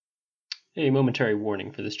A momentary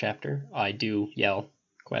warning for this chapter. I do yell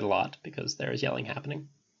quite a lot because there is yelling happening.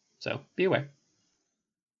 So be aware.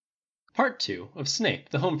 Part 2 of Snape,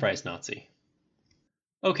 the Home Fries Nazi.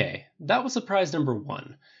 Okay, that was surprise number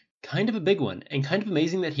 1. Kind of a big one, and kind of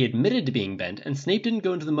amazing that he admitted to being bent, and Snape didn't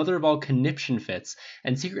go into the mother of all conniption fits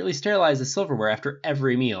and secretly sterilize the silverware after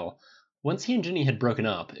every meal. Once he and Ginny had broken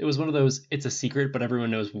up, it was one of those it's a secret but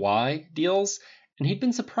everyone knows why deals, and he'd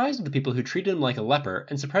been surprised at the people who treated him like a leper,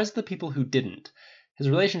 and surprised at the people who didn't. His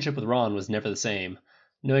relationship with Ron was never the same.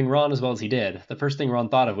 Knowing Ron as well as he did, the first thing Ron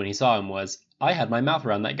thought of when he saw him was, I had my mouth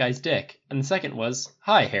around that guy's dick, and the second was,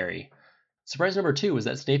 hi, Harry. Surprise number 2 was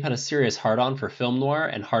that Snape had a serious hard-on for film noir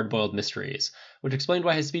and hard-boiled mysteries, which explained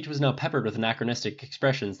why his speech was now peppered with anachronistic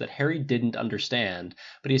expressions that Harry didn't understand,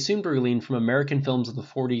 but he assumed were gleaned from American films of the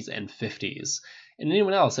 40s and 50s. In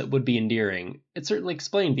anyone else, it would be endearing. It certainly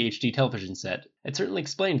explained the HD television set,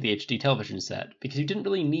 because you didn't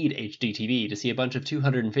really need HD TV to see a bunch of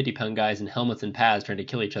 250-pound guys in helmets and pads trying to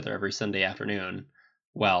kill each other every Sunday afternoon.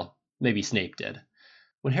 Well, maybe Snape did.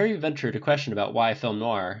 When Harry ventured a question about why film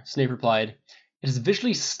noir, Snape replied, It is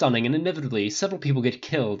visually stunning, and inevitably several people get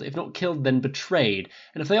killed, if not killed then betrayed,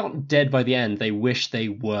 and if they aren't dead by the end, they wish they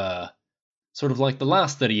were. Sort of like the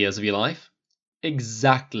last 30 years of your life?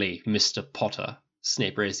 Exactly, Mr. Potter,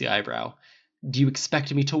 Snape raised the eyebrow. Do you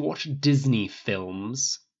expect me to watch Disney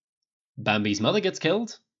films? Bambi's mother gets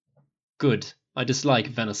killed? Good, I dislike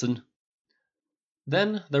venison.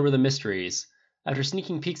 Then there were the mysteries. After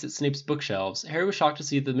sneaking peeks at Snape's bookshelves, Harry was shocked to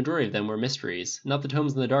see that the majority of them were mysteries, not the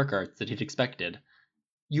tomes in the dark arts that he'd expected.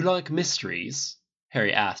 You like mysteries?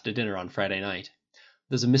 Harry asked at dinner on Friday night.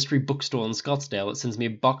 There's a mystery bookstore in Scottsdale that sends me a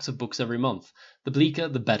box of books every month. The bleaker,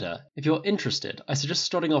 the better. If you're interested, I suggest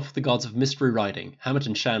starting off with the gods of mystery writing, Hammett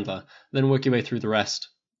and Chandler, then work your way through the rest.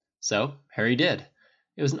 So, Harry did.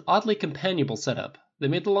 It was an oddly companionable setup. They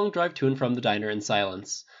made the long drive to and from the diner in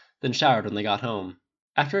silence, then showered when they got home.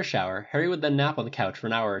 After a shower, Harry would then nap on the couch for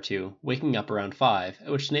an hour or two, waking up around 5,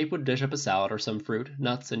 at which Snape would dish up a salad or some fruit,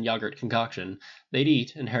 nuts, and yogurt concoction. They'd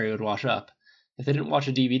eat, and Harry would wash up. If they didn't watch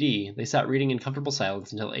a DVD, they sat reading in comfortable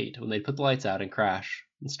silence until 8, when they'd put the lights out and crash,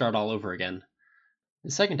 and start all over again.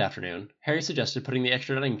 The second afternoon, Harry suggested putting the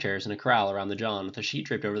extra dining chairs in a corral around the john with a sheet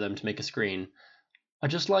draped over them to make a screen. I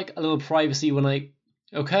just like a little privacy when I...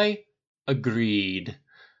 Okay? Agreed.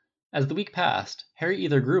 As the week passed, Harry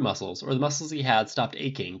either grew muscles or the muscles he had stopped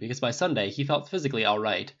aching because by Sunday he felt physically all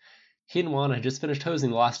right. He and Juan had just finished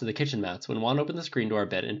hosing the last of the kitchen mats when Juan opened the screen door a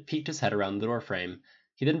bit and peeked his head around the door frame.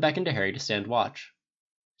 He then beckoned to Harry to stand watch.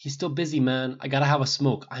 He's still busy, man. I gotta have a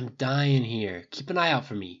smoke. I'm dying here. Keep an eye out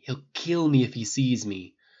for me. He'll kill me if he sees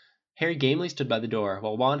me. Harry gamely stood by the door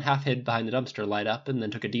while Juan half hid behind the dumpster light up and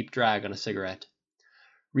then took a deep drag on a cigarette.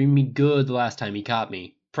 Reamed me good the last time he caught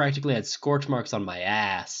me. Practically had scorch marks on my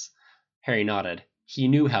ass. Harry nodded. He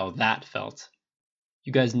knew how that felt.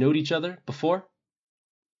 You guys knowed each other before?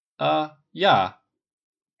 Yeah.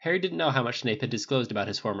 Harry didn't know how much Snape had disclosed about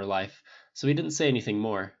his former life, so he didn't say anything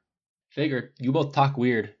more. Figured. You both talk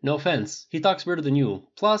weird. No offense. He talks weirder than you.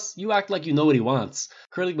 Plus, you act like you know what he wants.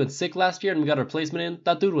 Curly went sick last year and we got a replacement in.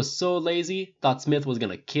 That dude was so lazy, thought Smith was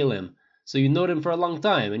gonna kill him. So you knowed him for a long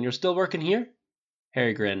time, and you're still working here?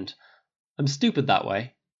 Harry grinned. I'm stupid that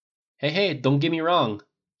way. Hey, don't get me wrong,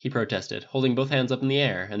 he protested, holding both hands up in the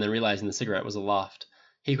air, and then realizing the cigarette was aloft.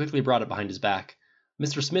 He quickly brought it behind his back.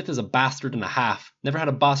 Mr. Smith is a bastard and a half. Never had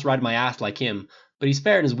a boss ride my ass like him, but he's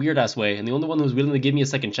fair in his weird-ass way, and the only one who's willing to give me a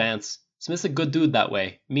second chance. Smith's a good dude that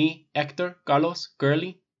way. Me, Hector, Carlos,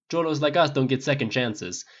 Curly, cholos like us don't get second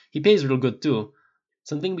chances. He pays real good too.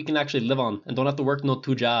 Something we can actually live on, and don't have to work no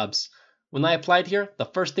 2 jobs. When I applied here, the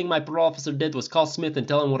first thing my parole officer did was call Smith and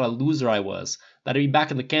tell him what a loser I was, that I'd be back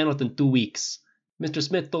in the can within 2 weeks. Mr.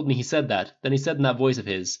 Smith told me he said that, then he said in that voice of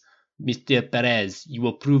his, Mr. Perez, you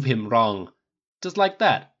will prove him wrong. Just like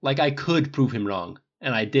that, like I could prove him wrong.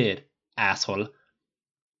 And I did, asshole.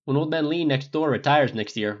 When old man Lee next door retires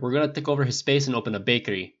next year, we're gonna take over his space and open a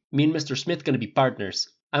bakery. Me and Mr. Smith gonna be partners.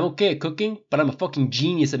 I'm okay at cooking, but I'm a fucking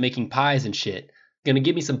genius at making pies and shit. Gonna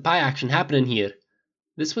give me some pie action happening here.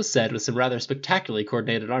 This was said with some rather spectacularly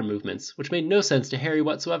coordinated arm movements, which made no sense to Harry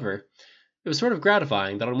whatsoever. It was sort of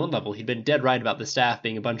gratifying that on one level he'd been dead right about the staff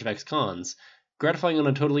being a bunch of ex-cons. Gratifying on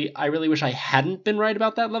a totally, I really wish I hadn't been right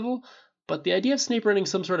about that level, but the idea of Snape running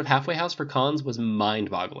some sort of halfway house for cons was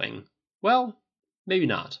mind-boggling. Well, maybe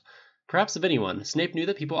not. Perhaps of anyone, Snape knew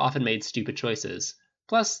that people often made stupid choices.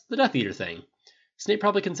 Plus, the Death Eater thing. Snape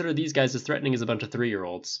probably considered these guys as threatening as a bunch of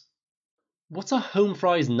 3-year-olds. What's a home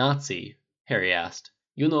fries Nazi? Harry asked.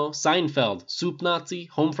 You know, Seinfeld, soup Nazi,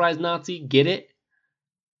 home fries Nazi, get it?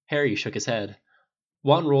 Harry shook his head.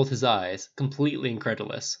 Juan rolled his eyes, completely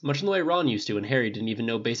incredulous, much in the way Ron used to when Harry didn't even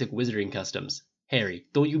know basic wizarding customs. Harry,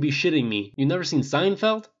 don't you be shitting me. You never seen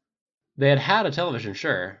Seinfeld? They had had a television,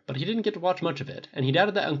 sure, but he didn't get to watch much of it, and he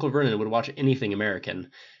doubted that Uncle Vernon would watch anything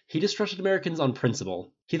American. He distrusted Americans on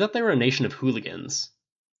principle. He thought they were a nation of hooligans.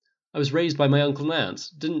 I was raised by my uncle and aunt.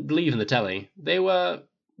 Didn't believe in the telly. They were,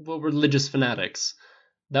 well, religious fanatics.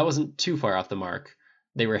 That wasn't too far off the mark.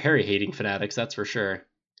 They were Harry-hating fanatics, that's for sure.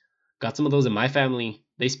 Got some of those in my family.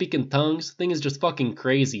 They speak in tongues. Thing is just fucking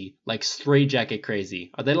crazy. Like straitjacket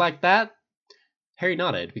crazy. Are they like that? Harry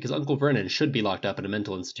nodded, because Uncle Vernon should be locked up in a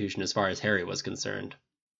mental institution as far as Harry was concerned.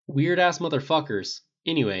 Weird-ass motherfuckers.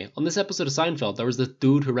 Anyway, on this episode of Seinfeld, there was this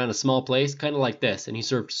dude who ran a small place, kinda like this, and he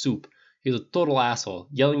served soup. He was a total asshole,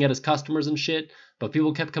 yelling at his customers and shit, but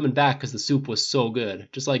people kept coming back because the soup was so good,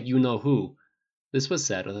 just like you-know-who. This was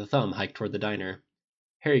said with a thumb hiked toward the diner.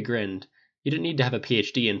 Harry grinned. You didn't need to have a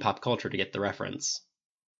PhD in pop culture to get the reference.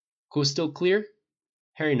 Coast still clear?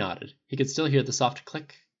 Harry nodded. He could still hear the soft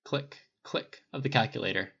click, click, click of the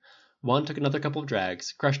calculator. Juan took another couple of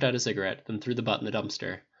drags, crushed out a cigarette, then threw the butt in the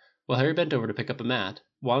dumpster. While Harry bent over to pick up a mat,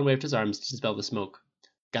 Juan waved his arms to dispel the smoke.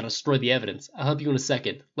 Gotta destroy the evidence. I'll help you in a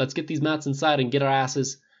second. Let's get these mats inside and get our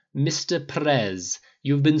asses. Mr. Perez,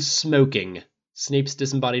 you've been smoking. Snape's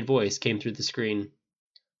disembodied voice came through the screen.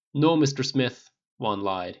 No, Mr. Smith, Juan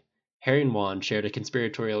lied. Harry and Juan shared a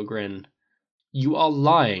conspiratorial grin. You are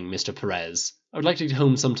lying, Mr. Perez. I would like to get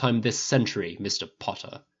home sometime this century, Mr.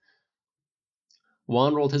 Potter.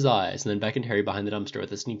 Juan rolled his eyes and then beckoned Harry behind the dumpster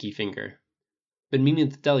with a sneaky finger. Been meaning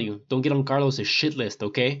to tell you, don't get on Carlos's shit list,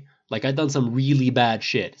 okay? Like, I done some really bad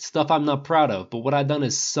shit. Stuff I'm not proud of, but what I done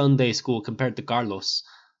is Sunday school compared to Carlos.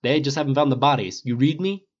 They just haven't found the bodies. You read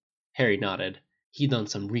me? Harry nodded. He done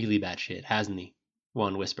some really bad shit, hasn't he?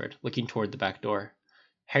 Juan whispered, looking toward the back door.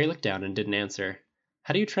 Harry looked down and didn't answer.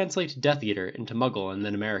 How do you translate Death Eater into Muggle and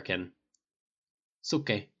then American? It's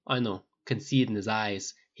okay, I know. Can see it in his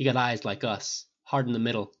eyes. He got eyes like us. Hard in the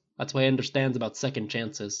middle. That's why he understands about second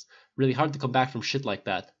chances. Really hard to come back from shit like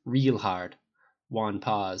that. Real hard. Juan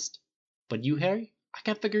paused. But you, Harry? I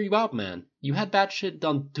can't figure you out, man. You had bad shit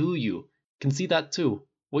done to you. Can see that too.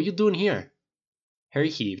 What you doing here? Harry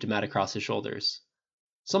heaved, mat across his shoulders.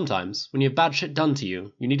 Sometimes, when you have bad shit done to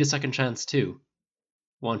you, you need a second chance too.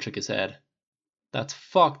 Juan shook his head. That's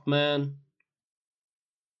fucked, man.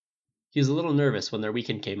 He was a little nervous when their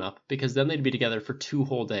weekend came up, because then they'd be together for 2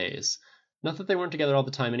 whole days. Not that they weren't together all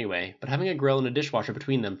the time anyway, but having a grill and a dishwasher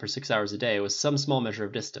between them for 6 hours a day was some small measure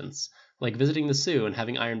of distance, like visiting the zoo and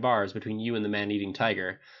having iron bars between you and the man-eating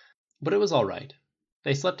tiger. But it was all right.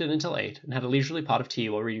 They slept in until 8 and had a leisurely pot of tea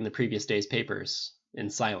while reading the previous day's papers, in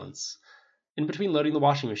silence. In between loading the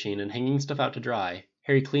washing machine and hanging stuff out to dry,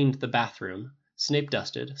 Harry cleaned the bathroom. Snape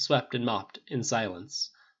dusted, swept, and mopped, in silence.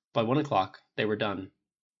 By 1 o'clock, they were done.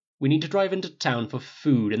 We need to drive into town for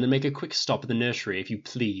food and then make a quick stop at the nursery, if you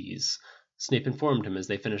please, Snape informed him as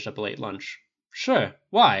they finished up a late lunch. Sure,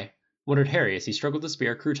 why? Wondered Harry as he struggled to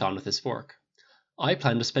spear a crouton with his fork. I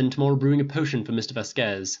plan to spend tomorrow brewing a potion for Mr.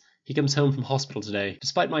 Vasquez. He comes home from hospital today.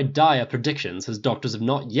 Despite my dire predictions, his doctors have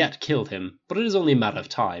not yet killed him, but it is only a matter of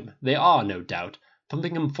time. They are, no doubt,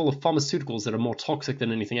 pumping him full of pharmaceuticals that are more toxic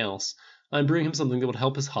than anything else. I am brewing him something that would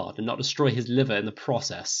help his heart and not destroy his liver in the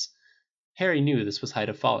process. Harry knew this was height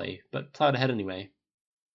of folly, but plowed ahead anyway.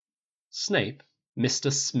 Snape?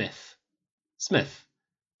 Mr. Smith. Smith,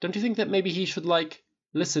 don't you think that maybe he should,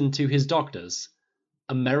 listen to his doctors?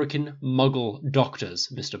 American Muggle doctors,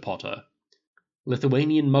 Mr. Potter.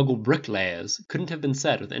 Lithuanian Muggle bricklayers couldn't have been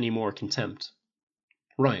said with any more contempt.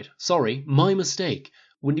 Right, sorry, my mistake.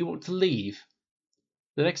 When do you want to leave?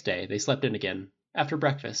 The next day they slept in again. After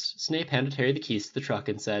breakfast, Snape handed Harry the keys to the truck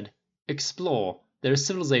and said, Explore. There is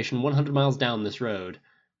civilization 100 miles down this road.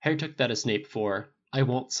 Harry took that as Snape for, I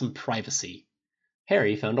want some privacy.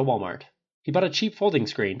 Harry found a Walmart. He bought a cheap folding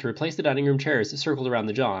screen to replace the dining room chairs that circled around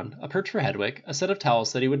the John, a perch for Hedwig, a set of towels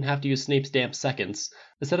so that he wouldn't have to use Snape's damp seconds,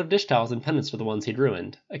 a set of dish towels and pendants for the ones he'd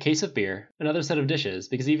ruined, a case of beer, another set of dishes,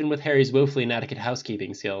 because even with Harry's woefully inadequate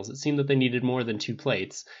housekeeping skills, it seemed that they needed more than 2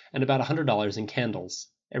 plates, and about $100 in candles.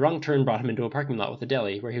 A wrong turn brought him into a parking lot with a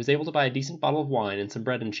deli, where he was able to buy a decent bottle of wine and some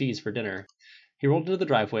bread and cheese for dinner. He rolled into the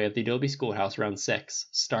driveway of the Adobe schoolhouse around 6,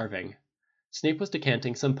 starving. Snape was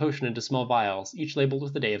decanting some potion into small vials, each labeled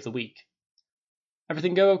with the day of the week.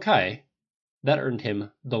 Everything go okay? That earned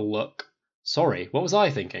him the look. Sorry, what was I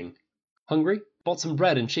thinking? Hungry? Bought some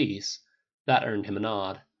bread and cheese. That earned him a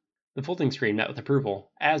nod. The folding screen met with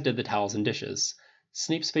approval, as did the towels and dishes.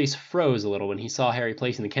 Snape's face froze a little when he saw Harry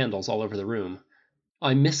placing the candles all over the room.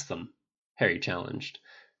 I miss them, Harry challenged.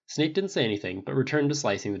 Snape didn't say anything, but returned to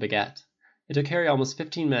slicing the baguette. It took Harry almost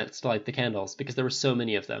 15 minutes to light the candles, because there were so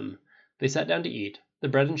many of them. They sat down to eat, the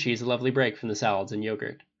bread and cheese a lovely break from the salads and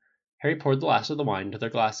yogurt. Harry poured the last of the wine into their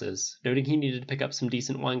glasses, noting he needed to pick up some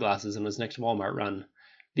decent wine glasses on his next Walmart run.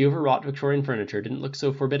 The overwrought Victorian furniture didn't look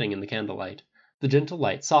so forbidding in the candlelight. The gentle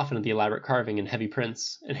light softened the elaborate carving and heavy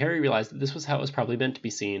prints, and Harry realized that this was how it was probably meant to be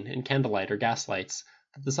seen, in candlelight or gaslights,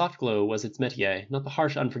 that the soft glow was its métier, not the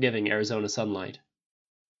harsh, unforgiving Arizona sunlight.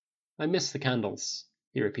 "I miss the candles,"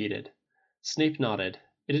 he repeated. Snape nodded.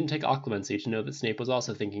 It didn't take occlumency to know that Snape was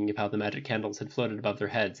also thinking of how the magic candles had floated above their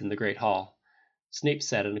heads in the great hall. Snape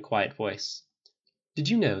said in a quiet voice, "Did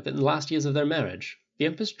you know that in the last years of their marriage, the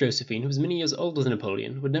Empress Josephine, who was many years older than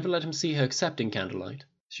Napoleon, would never let him see her except in candlelight?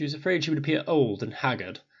 She was afraid she would appear old and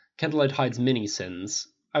haggard. Candlelight hides many sins.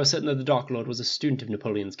 I was certain that the Dark Lord was a student of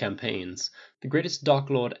Napoleon's campaigns. The greatest Dark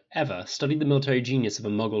Lord ever studied the military genius of a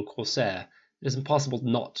Muggle corsair. It is impossible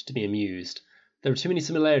not to be amused. There are too many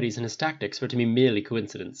similarities in his tactics for it to be merely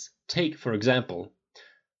coincidence. Take, for example..."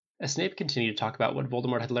 As Snape continued to talk about what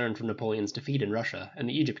Voldemort had learned from Napoleon's defeat in Russia and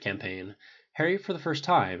the Egypt campaign, Harry, for the first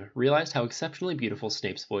time, realized how exceptionally beautiful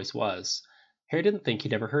Snape's voice was. Harry didn't think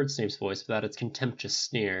he'd ever heard Snape's voice without its contemptuous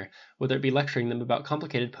sneer, whether it be lecturing them about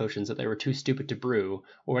complicated potions that they were too stupid to brew,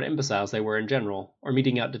 or what imbeciles they were in general, or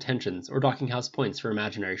meting out detentions, or docking house points for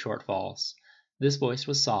imaginary shortfalls. This voice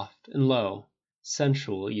was soft and low,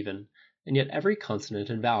 sensual even, and yet every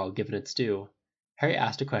consonant and vowel given its due. Harry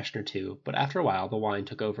asked a question or two, but after a while the wine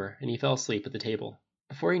took over, and he fell asleep at the table.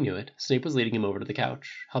 Before he knew it, Snape was leading him over to the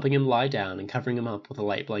couch, helping him lie down and covering him up with a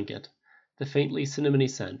light blanket. The faintly cinnamony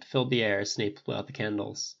scent filled the air as Snape blew out the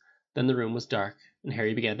candles. Then the room was dark, and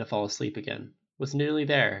Harry began to fall asleep again. Was nearly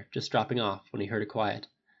there, just dropping off, when he heard a quiet,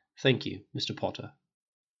 "Thank you, Mr. Potter."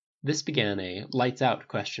 This began a lights-out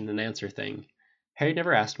question-and-answer thing. Harry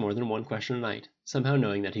never asked more than one question a night, somehow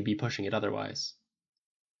knowing that he'd be pushing it otherwise.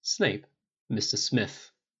 "Snape, Mr.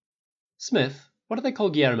 Smith." "Smith? Why do they call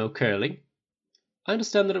Guillermo Curly?" "I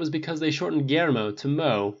understand that it was because they shortened Guillermo to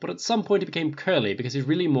Mo, but at some point it became Curly because he's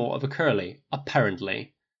really more of a Curly,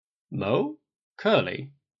 apparently." "Mo?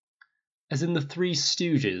 Curly?" "As in the Three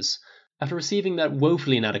Stooges. After receiving that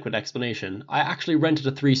woefully inadequate explanation, I actually rented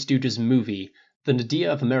a Three Stooges movie, the nadir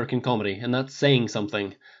of American comedy, and that's saying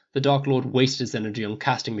something. The Dark Lord wasted his energy on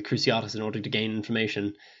casting the Cruciatus in order to gain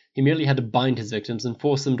information. He merely had to bind his victims and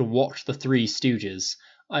force them to watch the Three Stooges.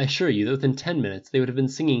 I assure you that within 10 minutes they would have been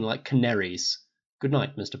singing like canaries. Good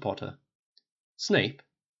night, Mr. Potter." "Snape,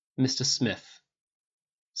 Mr. Smith."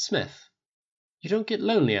 "Smith, you don't get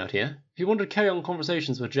lonely out here? If you wanted to carry on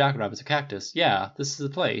conversations with jackrabbits or cactus, yeah, this is the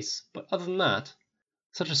place. But other than that..."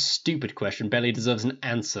 "Such a stupid question barely deserves an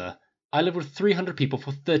answer. I lived with 300 people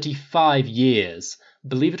for 35 years.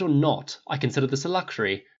 Believe it or not, I consider this a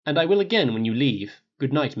luxury, and I will again when you leave.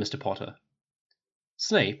 Good night, Mr. Potter."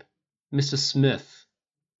 "Snape, Mr. Smith."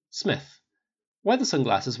 "Smith, why the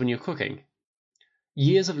sunglasses when you're cooking?"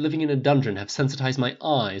 "Years of living in a dungeon have sensitized my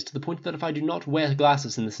eyes to the point that if I do not wear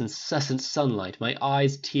glasses in this incessant sunlight, my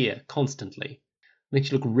eyes tear constantly.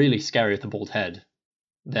 Makes you look really scary with a bald head."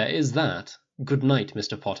 "There is that. Good night,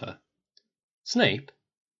 Mr. Potter." "Snape,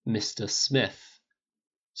 Mr. Smith."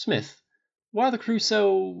 "Smith, why are the crew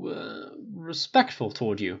so, respectful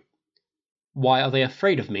toward you?" "Why are they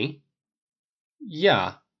afraid of me?"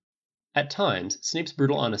 "Yeah." At times, Snape's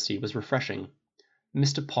brutal honesty was refreshing.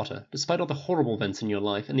 "Mr. Potter, despite all the horrible events in your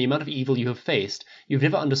life and the amount of evil you have faced, you have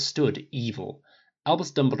never understood evil.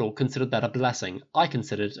 Albus Dumbledore considered that a blessing. I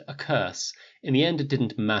considered it a curse. In the end, it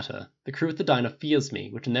didn't matter. The crew at the diner fears me,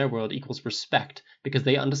 which in their world equals respect, because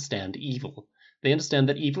they understand evil. They understand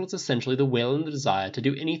that evil is essentially the will and the desire to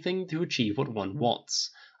do anything to achieve what one wants.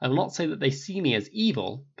 I will not say that they see me as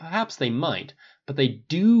evil. Perhaps they might. But they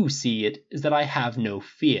do see it is that I have no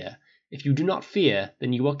fear. If you do not fear,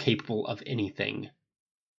 then you are capable of anything."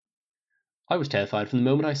 "I was terrified from the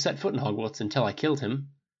moment I set foot in Hogwarts until I killed him."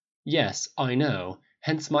 "Yes, I know.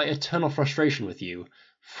 Hence my eternal frustration with you.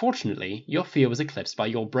 Fortunately, your fear was eclipsed by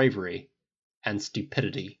your bravery. And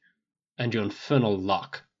stupidity. And your infernal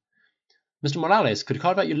luck. Mr. Morales could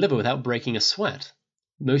carve out your liver without breaking a sweat."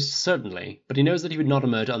 "Most certainly, but he knows that he would not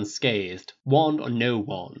emerge unscathed, wand or no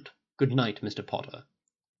wand. Good night, Mr. Potter."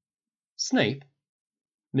 "Snape,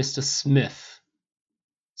 Mr. Smith."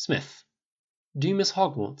 "Smith, do you miss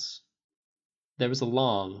Hogwarts?" There was a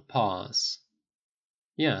long pause.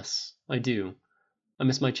 "Yes, I do. I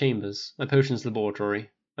miss my chambers, my potions laboratory.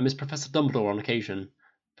 I miss Professor Dumbledore on occasion.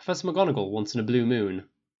 Professor McGonagall once in a blue moon.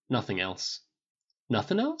 Nothing else."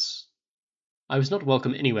 "Nothing else?" "I was not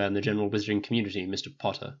welcome anywhere in the general wizarding community, Mr.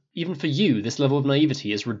 Potter. Even for you, this level of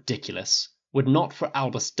naivety is ridiculous. Were it not for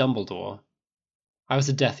Albus Dumbledore..." "I was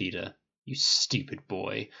a Death Eater. You stupid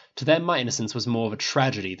boy. To them my innocence was more of a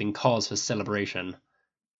tragedy than cause for celebration.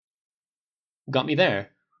 Got me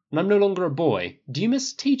there. And I'm no longer a boy. Do you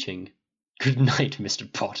miss teaching? Good night,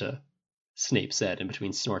 Mr. Potter, Snape said in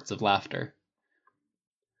between snorts of laughter.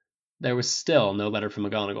 There was still no letter from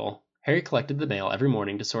McGonagall. Harry collected the mail every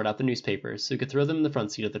morning to sort out the newspapers so he could throw them in the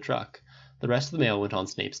front seat of the truck. The rest of the mail went on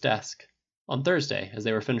Snape's desk. On Thursday, as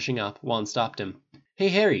they were finishing up, Juan stopped him. Hey,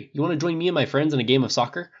 Harry, you want to join me and my friends in a game of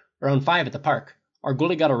soccer? Around 5 at the park. Our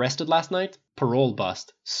goalie got arrested last night. Parole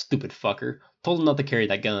bust. Stupid fucker. Told him not to carry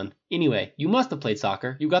that gun. Anyway, you must have played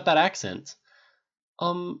soccer. You got that accent.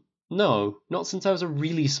 No, not since I was a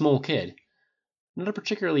really small kid. Not a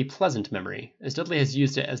particularly pleasant memory, as Dudley has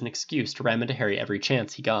used it as an excuse to ram into Harry every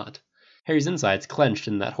chance he got. Harry's insides clenched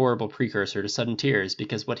in that horrible precursor to sudden tears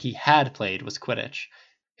because what he had played was Quidditch.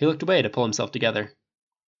 He looked away to pull himself together.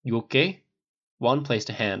 You okay? Juan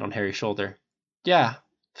placed a hand on Harry's shoulder. Yeah,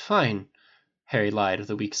 fine, Harry lied with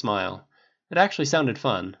a weak smile. It actually sounded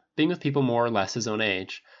fun, being with people more or less his own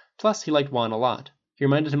age. Plus, he liked Juan a lot. He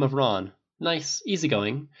reminded him of Ron. Nice,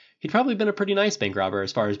 easygoing. He'd probably been a pretty nice bank robber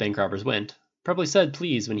as far as bank robbers went. Probably said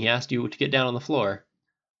please when he asked you to get down on the floor.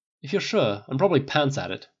 If you're sure, I'm probably pants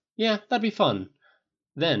at it. Yeah, that'd be fun.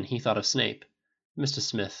 Then he thought of Snape. Mr.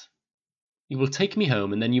 Smith. You will take me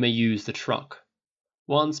home and then you may use the truck.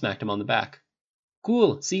 Juan smacked him on the back.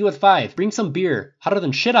 Cool, see you at 5. Bring some beer. Hotter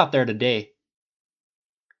than shit out there today.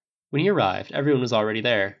 When he arrived, everyone was already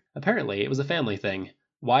there. Apparently, it was a family thing.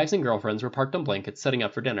 Wives and girlfriends were parked on blankets setting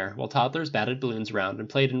up for dinner, while toddlers batted balloons around and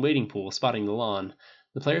played in wading pool spotting the lawn.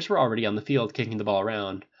 The players were already on the field kicking the ball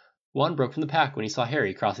around. Juan broke from the pack when he saw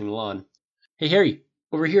Harry crossing the lawn. Hey, Harry,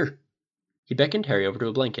 over here. He beckoned Harry over to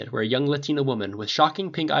a blanket where a young Latina woman with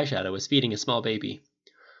shocking pink eyeshadow was feeding a small baby.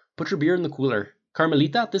 Put your beer in the cooler.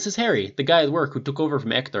 Carmelita, this is Harry, the guy at work who took over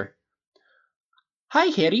from Hector. Hi,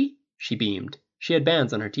 Harry, she beamed. She had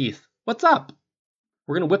bands on her teeth. What's up?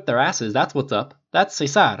 We're going to whip their asses, that's what's up. That's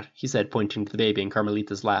Cesar, he said, pointing to the baby in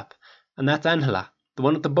Carmelita's lap. And that's Angela, the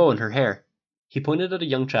one with the bow in her hair. He pointed at a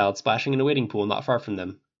young child splashing in a wading pool not far from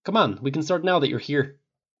them. Come on, we can start now that you're here.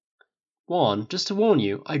 Juan, just to warn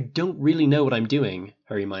you, I don't really know what I'm doing,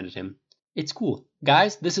 Harry reminded him. It's cool.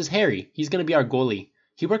 Guys, this is Harry. He's going to be our goalie.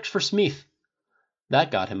 He works for Smith.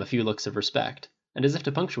 That got him a few looks of respect, and as if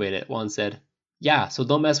to punctuate it, Juan said, Yeah, so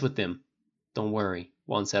don't mess with him. Don't worry,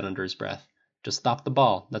 Juan said under his breath. Just stop the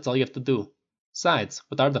ball, that's all you have to do. Besides,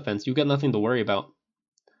 with our defense, you got nothing to worry about.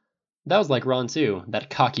 That was like Ron too, that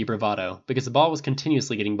cocky bravado, because the ball was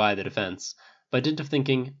continuously getting by the defense. By dint of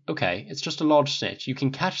thinking, okay, it's just a large snitch, you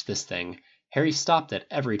can catch this thing, Harry stopped it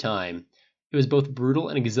every time. It was both brutal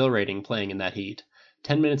and exhilarating playing in that heat.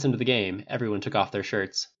 10 minutes into the game, everyone took off their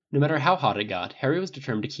shirts. No matter how hot it got, Harry was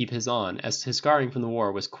determined to keep his on, as his scarring from the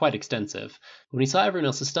war was quite extensive. When he saw everyone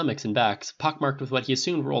else's stomachs and backs, pockmarked with what he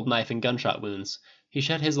assumed were old knife and gunshot wounds, he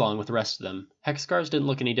shed his along with the rest of them. Hex scars didn't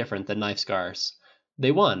look any different than knife scars.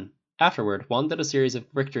 They won. Afterward, Juan did a series of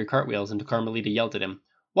victory cartwheels until Carmelita yelled at him,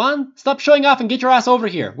 Juan, stop showing off and get your ass over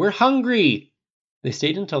here! We're hungry! They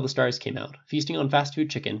stayed until the stars came out, feasting on fast food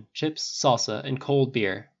chicken, chips, salsa, and cold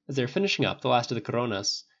beer. As they were finishing up the last of the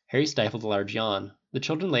Coronas, Harry stifled a large yawn. The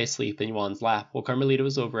children lay asleep in Juan's lap, while Carmelita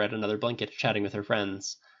was over at another blanket chatting with her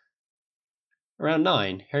friends. Around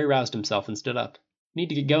 9, Harry roused himself and stood up. Need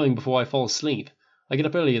to get going before I fall asleep. I get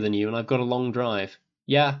up earlier than you, and I've got a long drive.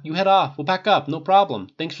 Yeah, you head off. We'll pack up. No problem.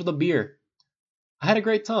 Thanks for the beer. I had a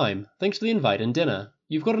great time. Thanks for the invite and dinner.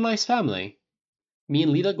 You've got a nice family. Me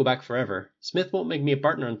and Lita go back forever. Smith won't make me a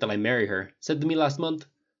partner until I marry her. Said to me last month,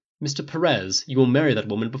 Mr. Perez, you will marry that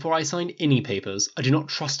woman before I sign any papers. I do not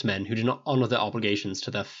trust men who do not honor their obligations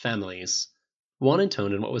to their families. Juan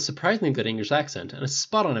intoned in what was surprisingly good English accent, and a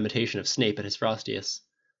spot-on imitation of Snape at his frostiest.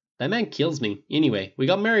 That man kills me. Anyway, we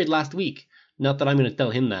got married last week. Not that I'm going to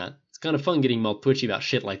tell him that. It's kind of fun getting him all twitchy about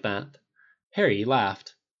shit like that. Harry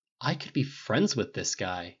laughed. I could be friends with this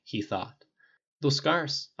guy, he thought. Those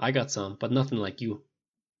scars, I got some, but nothing like you.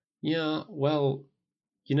 Yeah, well,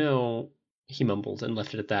 you know, he mumbled and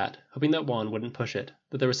left it at that, hoping that Juan wouldn't push it,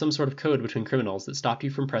 that there was some sort of code between criminals that stopped you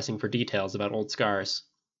from pressing for details about old scars.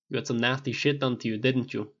 You had some nasty shit done to you,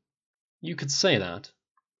 didn't you? You could say that.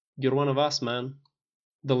 You're one of us, man.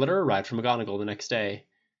 The letter arrived from McGonagall the next day.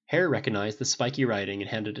 Harry recognized the spiky writing and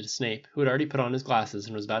handed it to Snape, who had already put on his glasses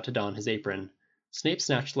and was about to don his apron. Snape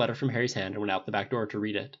snatched the letter from Harry's hand and went out the back door to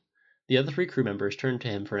read it. The other 3 crew members turned to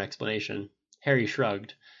him for an explanation. Harry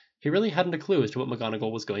shrugged. He really hadn't a clue as to what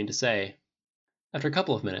McGonagall was going to say. After a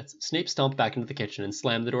couple of minutes, Snape stomped back into the kitchen and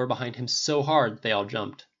slammed the door behind him so hard that they all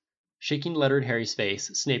jumped. Shaking the letter in Harry's face,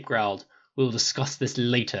 Snape growled, We'll discuss this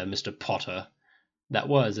later, Mr. Potter. That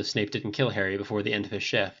was if Snape didn't kill Harry before the end of his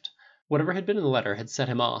shift. Whatever had been in the letter had set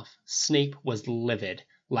him off. Snape was livid,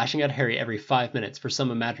 lashing out at Harry every 5 minutes for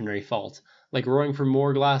some imaginary fault, like roaring for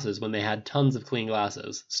more glasses when they had tons of clean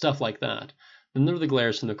glasses, stuff like that. Then there were the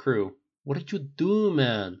glares from the crew. "What did you do,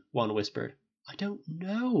 man?" one whispered. "I don't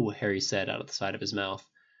know," Harry said out of the side of his mouth.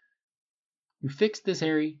 "You fix this,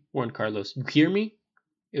 Harry," warned Carlos. "You hear me?"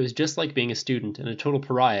 It was just like being a student and a total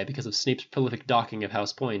pariah because of Snape's prolific docking of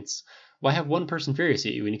house points. Why have one person furious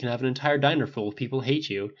at you when you can have an entire diner full of people hate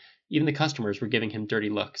you? Even the customers were giving him dirty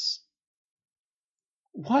looks.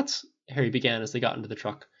 "What?" Harry began as they got into the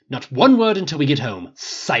truck. "Not one word until we get home.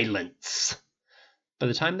 Silence!" By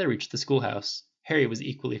the time they reached the schoolhouse, Harry was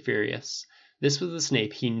equally furious. This was the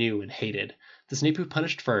Snape he knew and hated. The Snape who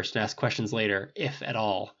punished first and asked questions later, if at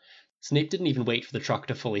all. Snape didn't even wait for the truck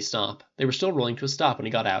to fully stop. They were still rolling to a stop when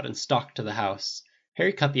he got out and stalked to the house.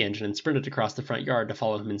 Harry cut the engine and sprinted across the front yard to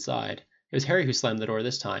follow him inside. It was Harry who slammed the door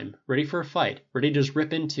this time, ready for a fight, ready to just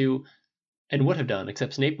rip into... and would have done,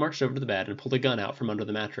 except Snape marched over to the bed and pulled a gun out from under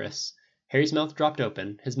the mattress. Harry's mouth dropped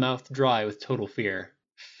open, his mouth dry with total fear.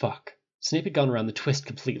 Fuck. Snape had gone around the twist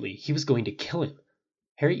completely. He was going to kill him.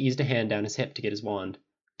 Harry eased a hand down his hip to get his wand.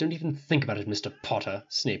 "Don't even think about it, Mr. Potter,"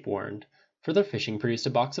 Snape warned. Further fishing produced a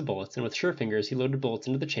box of bullets, and with sure fingers he loaded bullets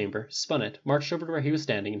into the chamber, spun it, marched over to where he was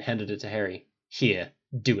standing, and handed it to Harry. "Here,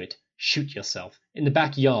 do it. Shoot yourself. In the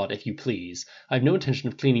backyard, if you please. I've no intention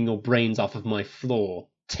of cleaning your brains off of my floor.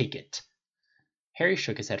 Take it." Harry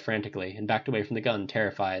shook his head frantically, and backed away from the gun,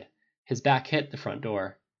 terrified. His back hit the front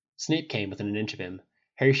door. Snape came within an inch of him.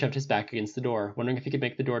 Harry shoved his back against the door, wondering if he could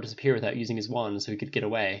make the door disappear without using his wand so he could get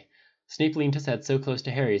away. Snape leaned his head so close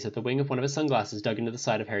to Harry's that the wing of one of his sunglasses dug into the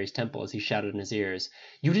side of Harry's temple as he shouted in his ears.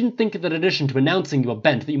 "You didn't think that in addition to announcing you were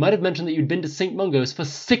bent that you might have mentioned that you'd been to St. Mungo's for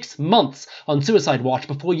 6 months on suicide watch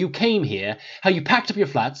before you came here? How you packed up your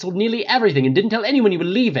flat, sold nearly everything, and didn't tell anyone you were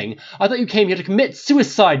leaving? I thought you came here to commit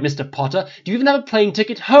suicide, Mr. Potter. Do you even have a plane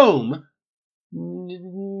ticket home?"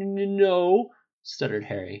 "No," stuttered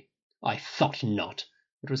Harry. "I thought not."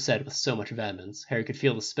 It was said with so much vehemence, Harry could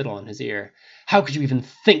feel the spittle on his ear. "How could you even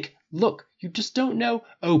think? Look, you just don't know."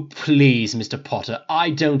 "Oh, please, Mr. Potter,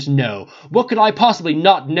 I don't know. What could I possibly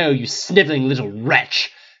not know, you snivelling little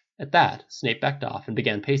wretch?" At that, Snape backed off and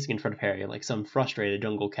began pacing in front of Harry like some frustrated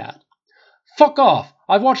jungle cat. "Fuck off!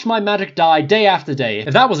 I've watched my magic die day after day.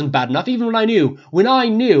 If that wasn't bad enough, even when I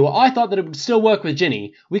knew, I thought that it would still work with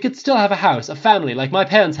Ginny. We could still have a house, a family, like my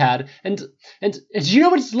parents had, and you know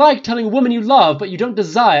what it's like telling a woman you love, but you don't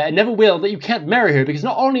desire, and never will, that you can't marry her because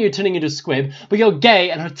not only are you turning into a squib, but you're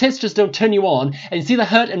gay, and her tits just don't turn you on, and you see the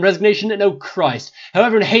hurt and resignation, and oh Christ, how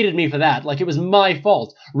everyone hated me for that, like it was my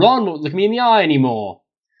fault. Ron won't look me in the eye anymore.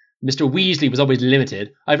 Mr. Weasley was always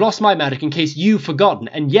limited. I've lost my magic in case you've forgotten,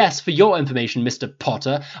 and yes, for your information, Mr.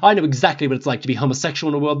 Potter, I know exactly what it's like to be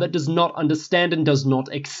homosexual in a world that does not understand and does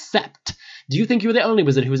not accept. Do you think you were the only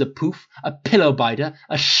wizard who was a poof, a pillow biter,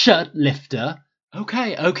 a shirt lifter?"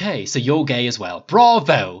 Okay, so you're gay as well.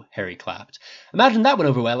 Bravo, Harry clapped. "Imagine that went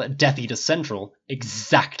over well at Death Eater Central."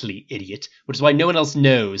 "Exactly, idiot, which is why no one else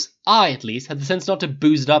knows. I, at least, had the sense not to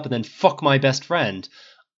booze it up and then fuck my best friend."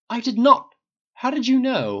 "I did not. How did you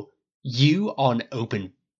know?" "You are an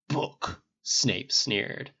open book," Snape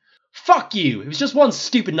sneered. "Fuck you! It was just one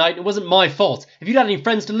stupid night and it wasn't my fault. If you'd had any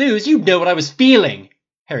friends to lose, you'd know what I was feeling,"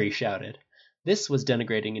 Harry shouted. This was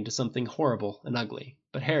degenerating into something horrible and ugly,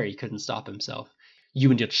 but Harry couldn't stop himself. "You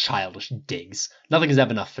and your childish digs. Nothing is ever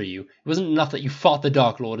enough for you. It wasn't enough that you fought the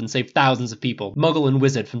Dark Lord and saved thousands of people, Muggle and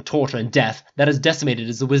Wizard, from torture and death. That as decimated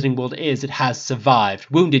as the Wizarding World is, it has survived.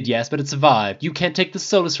 Wounded, yes, but it survived. You can't take the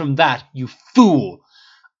solace from that, you fool!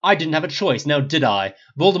 I didn't have a choice, now did I?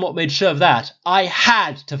 Voldemort made sure of that. I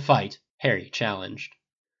had to fight," Harry challenged.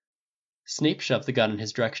 Snape shoved the gun in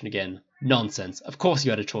his direction again. "Nonsense. Of course you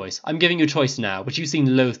had a choice. I'm giving you a choice now, which you seem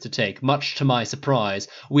loath to take, much to my surprise.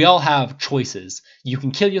 We all have choices. You can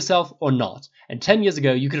kill yourself or not. And 10 years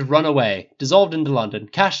ago you could have run away, dissolved into London,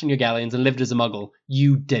 cashed in your galleons and lived as a muggle.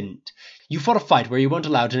 You didn't. You fought a fight where you weren't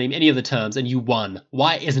allowed to name any of the terms and you won.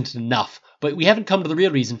 Why isn't it enough? But we haven't come to the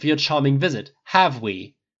real reason for your charming visit, have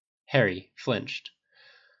we?" Harry flinched.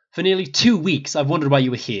 "For nearly 2 weeks I've wondered why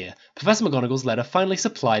you were here. Professor McGonagall's letter finally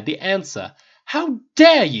supplied the answer. How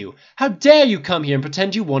dare you? How dare you come here and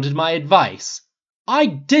pretend you wanted my advice?" "I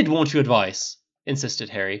did want your advice," insisted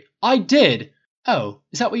Harry. "I did." "Oh,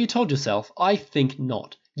 is that what you told yourself? I think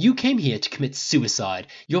not. You came here to commit suicide.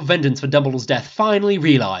 Your vengeance for Dumbledore's death finally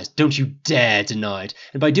realized. Don't you dare deny it.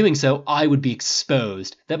 And by doing so, I would be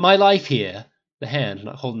exposed. That my life here..." The hand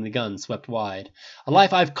not holding the gun swept wide. "A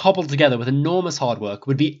life I've cobbled together with enormous hard work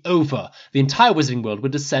would be over. The entire Wizarding World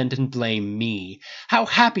would descend and blame me. How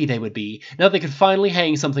happy they would be, now they could finally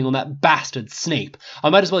hang something on that bastard Snape. I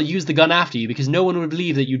might as well use the gun after you, because no one would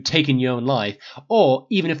believe that you'd taken your own life. Or,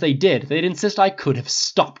 even if they did, they'd insist I could have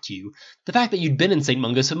stopped you. The fact that you'd been in St.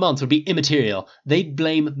 Mungo's for months would be immaterial. They'd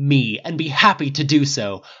blame me, and be happy to do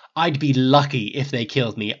so. I'd be lucky if they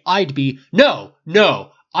killed me.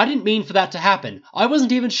 No! I didn't mean for that to happen. I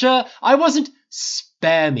wasn't even sure.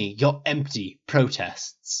 Spare me your empty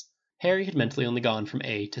protests." Harry had mentally only gone from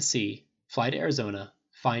A to C. Fly to Arizona,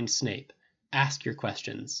 find Snape, ask your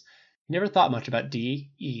questions. He never thought much about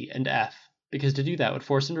D, E, and F, because to do that would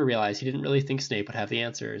force him to realize he didn't really think Snape would have the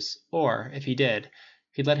answers. Or, if he did,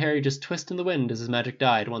 he'd let Harry just twist in the wind as his magic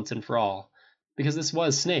died once and for all. Because this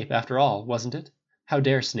was Snape, after all, wasn't it? How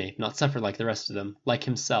dare Snape not suffer like the rest of them, like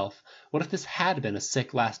himself? What if this had been a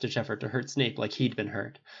sick last-ditch effort to hurt Snape like he'd been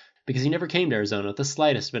hurt? Because he never came to Arizona with the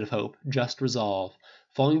slightest bit of hope, just resolve.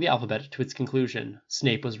 Following the alphabet to its conclusion,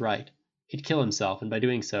 Snape was right. He'd kill himself, and by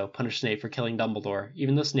doing so, punish Snape for killing Dumbledore,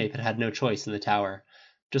 even though Snape had had no choice in the tower.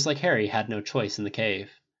 Just like Harry had no choice in the cave.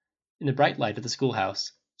 In the bright light of the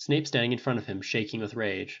schoolhouse, Snape standing in front of him, shaking with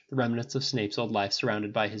rage, the remnants of Snape's old life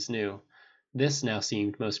surrounded by his new. This now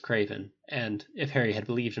seemed most craven, and, if Harry had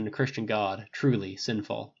believed in a Christian God, truly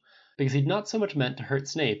sinful. Because he'd not so much meant to hurt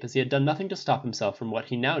Snape as he had done nothing to stop himself from what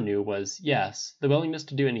he now knew was, yes, the willingness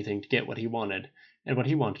to do anything to get what he wanted, and what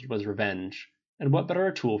he wanted was revenge. And what better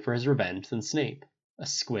a tool for his revenge than Snape? A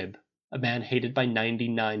squib. A man hated by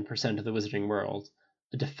 99% of the Wizarding world.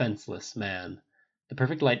 A defenseless man. The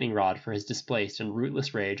perfect lightning rod for his displaced and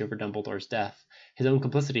rootless rage over Dumbledore's death, his own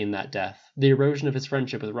complicity in that death, the erosion of his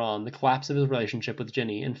friendship with Ron, the collapse of his relationship with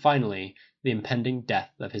Ginny, and finally, the impending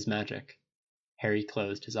death of his magic. Harry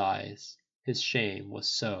closed his eyes. His shame was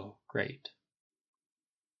so great.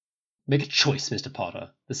 "Make a choice, Mr.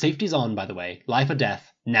 Potter. The safety's on, by the way. Life or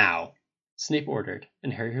death, now!" Snape ordered,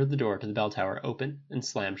 and Harry heard the door to the bell tower open and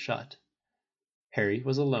slam shut. Harry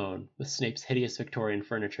was alone with Snape's hideous Victorian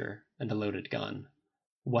furniture and a loaded gun.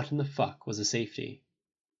 What in the fuck was a safety?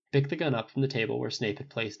 He picked the gun up from the table where Snape had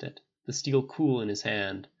placed it, the steel cool in his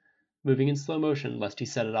hand. Moving in slow motion lest he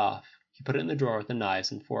set it off, he put it in the drawer with the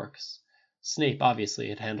knives and forks. Snape obviously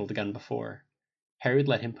had handled the gun before. Harry would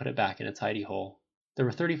let him put it back in its hidey hole. There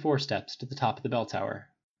were 34 steps to the top of the bell tower.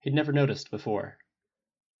 He'd never noticed before.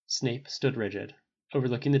 Snape stood rigid,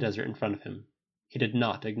 overlooking the desert in front of him. He did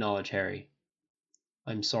not acknowledge Harry.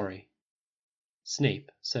 "I'm sorry."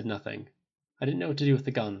 Snape said nothing. "I didn't know what to do with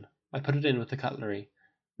the gun. I put it in with the cutlery.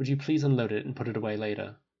 Would you please unload it and put it away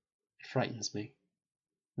later? It frightens me."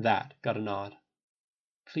 That got a nod.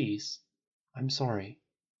 "Please. I'm sorry."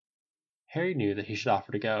 Harry knew that he should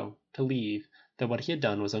offer to go, to leave, that what he had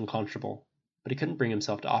done was unconscionable, but he couldn't bring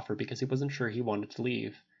himself to offer because he wasn't sure he wanted to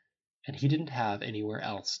leave. And he didn't have anywhere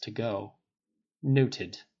else to go.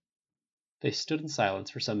 Noted. They stood in silence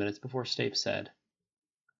for some minutes before Snape said,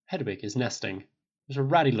 "Hedwig is nesting. There's a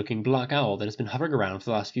ratty-looking black owl that has been hovering around for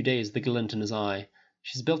the last few days with a glint in his eye.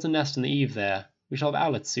 She's built a nest in the eave there. We shall have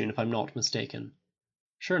owlets soon if I'm not mistaken."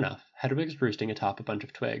 Sure enough, Hedwig's roosting atop a bunch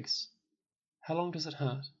of twigs. "How long does it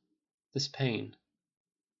hurt? This pain?"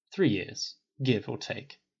 3 years, give or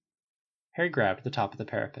take. Harry grabbed the top of the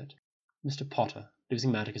parapet. "Mr. Potter,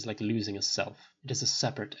 losing magic is like losing a self. It is a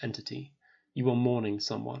separate entity. You are mourning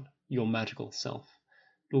someone, your magical self.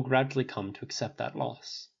 You will gradually come to accept that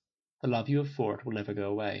loss. The love you have for it will never go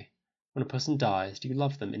away. When a person dies, do you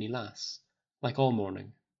love them any less? Like all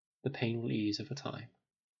mourning, the pain will ease over time."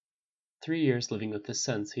 3 years living with this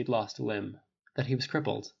sense he'd lost a limb, that he was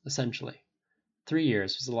crippled, essentially. 3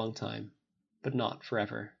 years was a long time, but not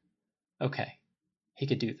forever. Okay, he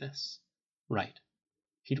could do this. Right.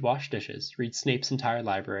 He'd wash dishes, read Snape's entire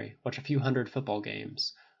library, watch a few hundred football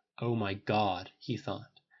games. Oh my God, he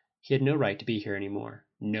thought. He had no right to be here anymore.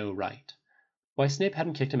 No right. Why Snape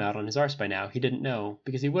hadn't kicked him out on his arse by now, he didn't know,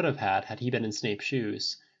 because he would have had he been in Snape's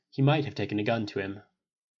shoes. He might have taken a gun to him.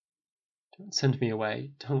 "Don't send me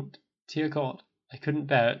away. Don't. Dear God, I couldn't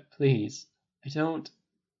bear it. Please. I don't.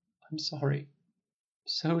 I'm sorry.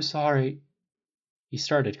 So sorry." He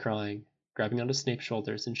started crying, grabbing onto Snape's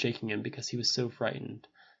shoulders and shaking him because he was so frightened.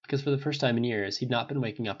 Because for the first time in years he'd not been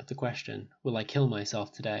waking up at the question, "Will I kill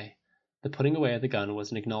myself today?" The putting away of the gun was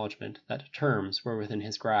an acknowledgement that terms were within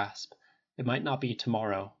his grasp. It might not be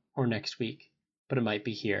tomorrow or next week, but it might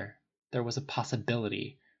be here. There was a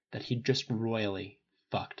possibility that he'd just royally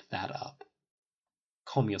fucked that up.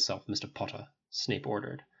 "Calm yourself, Mr. Potter," Snape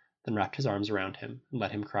ordered, then wrapped his arms around him and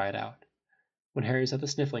let him cry it out. When Harry was at the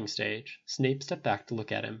sniffling stage, Snape stepped back to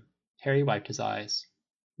look at him. Harry wiped his eyes.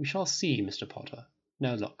 We shall see, Mr. Potter.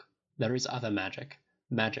 Now look, there is other magic.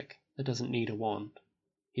 Magic that doesn't need a wand.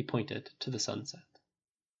 He pointed to the sunset.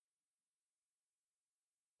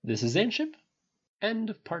 This is Airship. End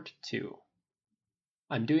of part 2.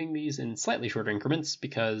 I'm doing these in slightly shorter increments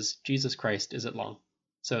because Jesus Christ is it long.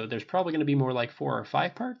 So there's probably going to be more like 4 or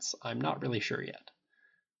 5 parts. I'm not really sure yet.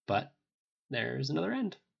 But there's another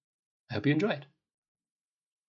end. I hope you enjoyed.